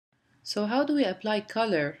So how do we apply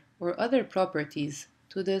color or other properties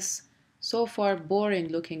to this so far boring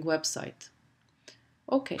looking website?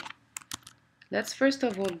 Okay, let's first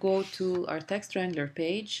of all go to our text wrangler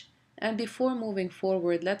page, and before moving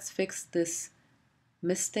forward, let's fix this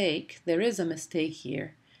mistake. There is a mistake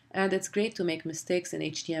here, and it's great to make mistakes in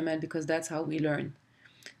HTML because that's how we learn.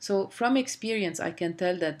 So from experience, I can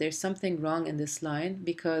tell that there's something wrong in this line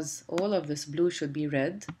because all of this blue should be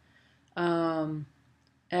red.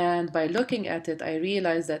 And by looking at it, I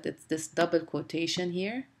realize that it's this double quotation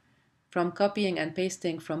here. From copying and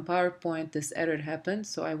pasting from PowerPoint, this error happened,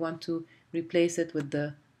 so I want to replace it with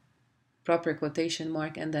the proper quotation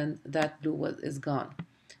mark, and then that blue is gone.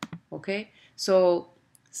 Okay, so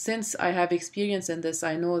since I have experience in this,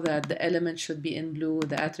 I know that the element should be in blue,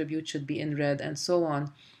 the attribute should be in red, and so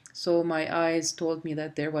on. So my eyes told me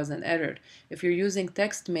that there was an error. If you're using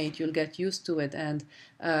TextMate, you'll get used to it, and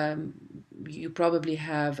you probably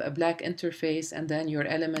have a black interface, and then your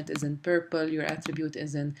element is in purple, your attribute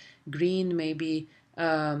is in green, maybe.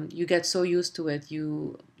 You get so used to it,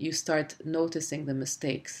 you start noticing the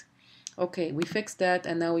mistakes. Okay, we fixed that,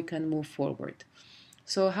 and now we can move forward.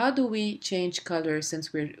 So how do we change color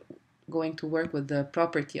since we're going to work with the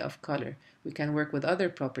property of color? We can work with other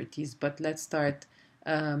properties, but let's start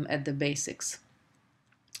at the basics.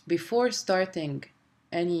 Before starting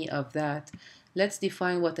any of that, let's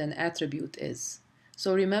define what an attribute is.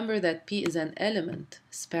 So remember that P is an element,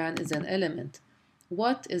 span is an element.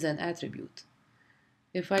 What is an attribute?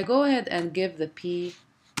 If I go ahead and give the P,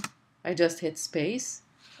 I just hit space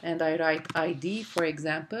and I write ID, for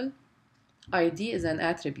example, ID is an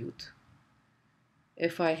attribute.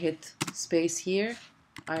 If I hit space here,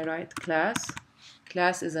 I write class.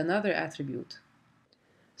 Class is another attribute.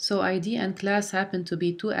 So ID and class happen to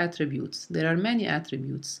be two attributes. There are many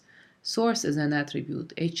attributes. Source is an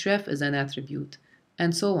attribute, href is an attribute,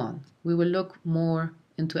 and so on. We will look more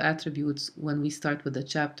into attributes when we start with the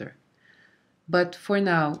chapter. But for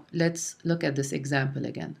now, let's look at this example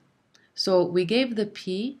again. So we gave the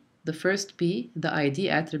P, the first P, the ID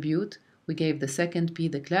attribute. We gave the second P,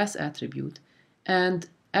 the class attribute. And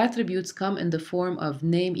attributes come in the form of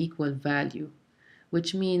name equal value,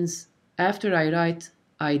 which means after I write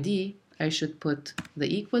ID, I should put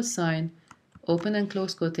the equal sign, open and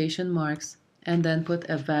close quotation marks, and then put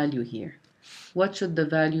a value here. What should the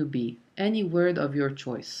value be? Any word of your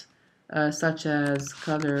choice, such as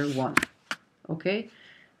color 1. Okay?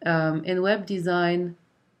 In web design,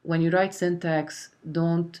 when you write syntax,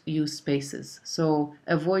 don't use spaces. So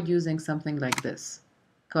avoid using something like this.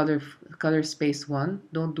 Color space 1.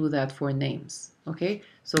 Don't do that for names. Okay?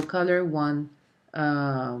 So color 1,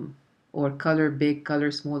 or color big,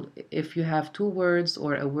 color small. If you have two words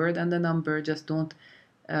or a word and a number, just don't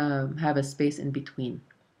have a space in between.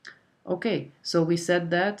 Okay, so we said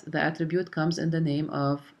that the attribute comes in the name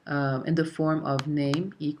of in the form of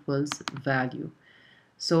name equals value.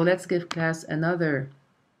 So let's give class another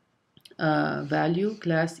value.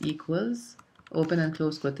 Class equals open and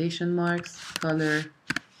close quotation marks color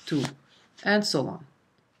 2, and so on.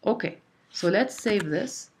 Okay, so let's save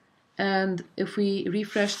this. And if we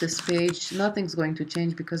refresh this page, nothing's going to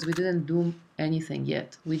change because we didn't do anything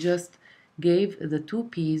yet. We just gave the two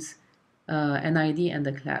P's an ID and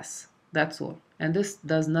a class. That's all. And this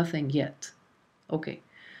does nothing yet. Okay.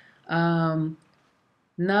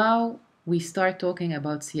 Now we start talking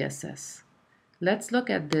about CSS. Let's look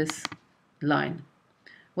at this line.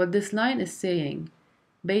 What this line is saying,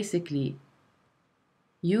 basically,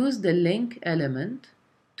 use the link element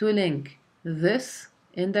to link this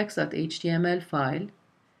index.html file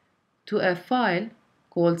to a file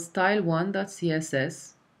called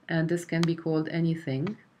style1.css, and this can be called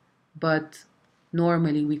anything, but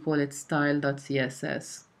normally we call it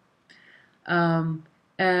style.css.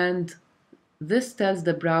 And this tells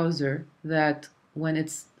the browser that when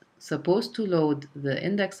it's supposed to load the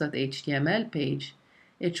index.html page,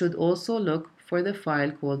 it should also look for the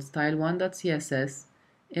file called style1.css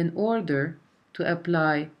in order to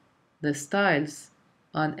apply the styles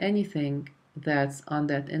on anything that's on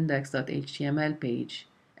that index.html page,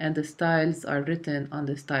 and the styles are written on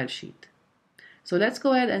the style sheet. So let's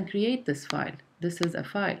go ahead and create this file. This is a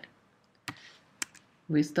file.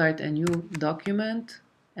 We start a new document,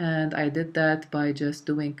 and I did that by just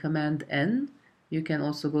doing Command N. You can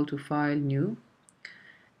also go to File, New,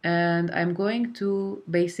 and I'm going to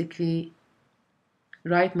basically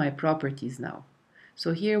write my properties now.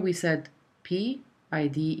 So here we said P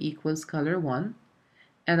ID equals color 1.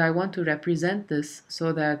 And I want to represent this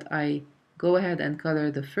so that I go ahead and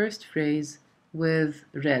color the first phrase with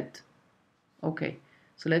red. Okay,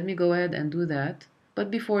 so let me go ahead and do that.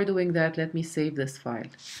 But before doing that, let me save this file.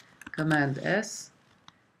 Command S,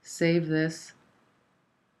 save this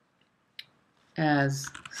as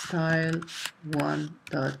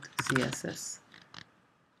style1.css.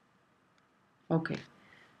 Okay,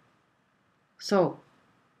 so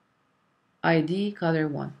ID color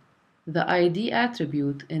 1. The ID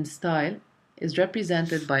attribute in style is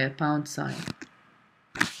represented by a pound sign.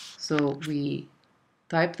 So we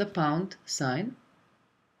type the pound sign,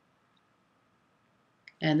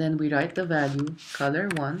 and then we write the value color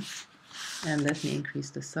 1, and let me increase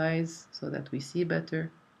the size so that we see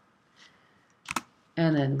better.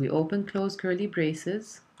 And then we open close curly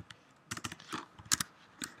braces,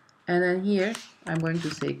 and then here I'm going to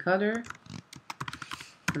say color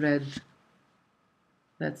red.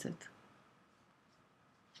 That's it.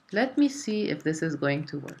 Let me see if this is going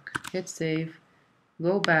to work. Hit save,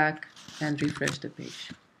 go back, and refresh the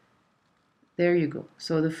page. There you go.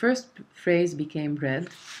 So the first phrase became red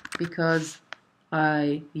because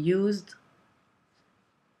I used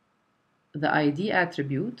the ID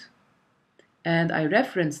attribute, and I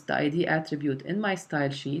referenced the ID attribute in my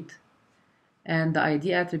style sheet, and the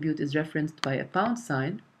ID attribute is referenced by a pound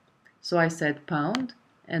sign. So I said pound,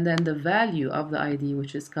 and then the value of the ID,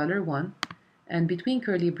 which is color 1, and between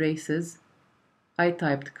curly braces, I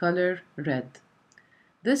typed color red.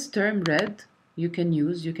 This term red you can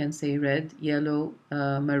use, you can say red, yellow,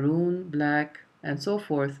 maroon, black, and so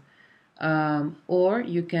forth. Or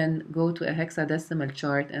you can go to a hexadecimal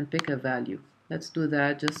chart and pick a value. Let's do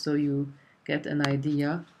that just so you get an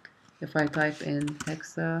idea. If I type in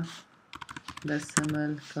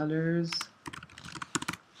hexadecimal colors,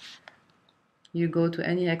 you go to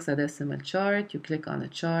any hexadecimal chart, you click on a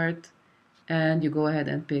chart, and you go ahead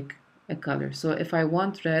and pick a color. So if I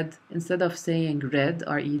want red, instead of saying red,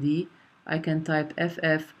 R-E-D, I can type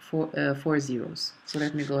FF 4 zeros. So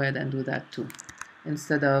let me go ahead and do that too,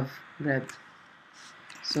 instead of red.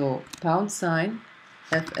 So pound sign,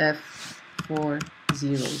 FF 4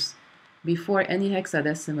 zeros. Before any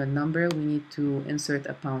hexadecimal number, we need to insert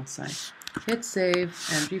a pound sign. Hit save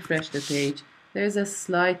and refresh the page. There's a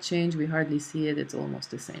slight change, we hardly see it, it's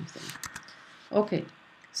almost the same thing. Okay,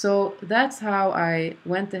 so that's how I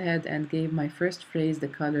went ahead and gave my first phrase the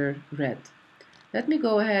color red. Let me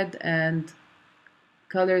go ahead and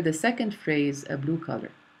color the second phrase a blue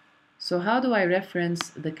color. So how do I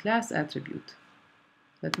reference the class attribute?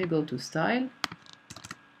 Let me go to style.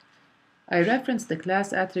 I reference the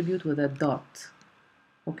class attribute with a dot.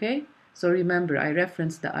 Okay, so remember, I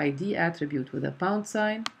reference the ID attribute with a pound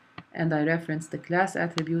sign, and I reference the class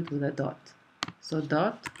attribute with a dot. So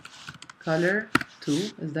dot color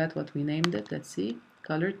 2, is that what we named it? Let's see,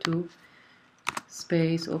 color 2,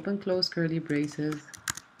 space, open close curly braces,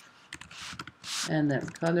 and then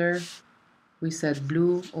color, we said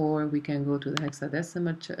blue, or we can go to the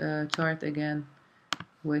hexadecimal chart again,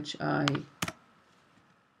 which I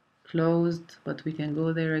closed, but we can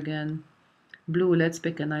go there again. Blue, let's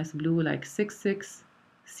pick a nice blue like 66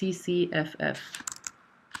 CCFF.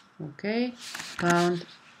 Okay, pound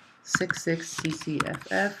 66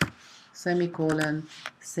 CCFF, semicolon,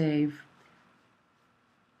 save,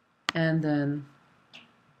 and then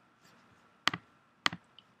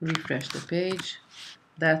refresh the page.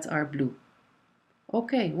 That's our blue.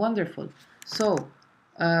 Okay, wonderful. So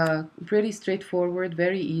pretty straightforward,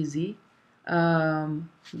 very easy. Now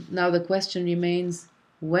the question remains,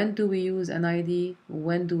 when do we use an ID?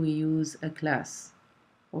 When do we use a class?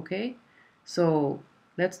 Okay, so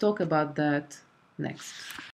let's talk about that next.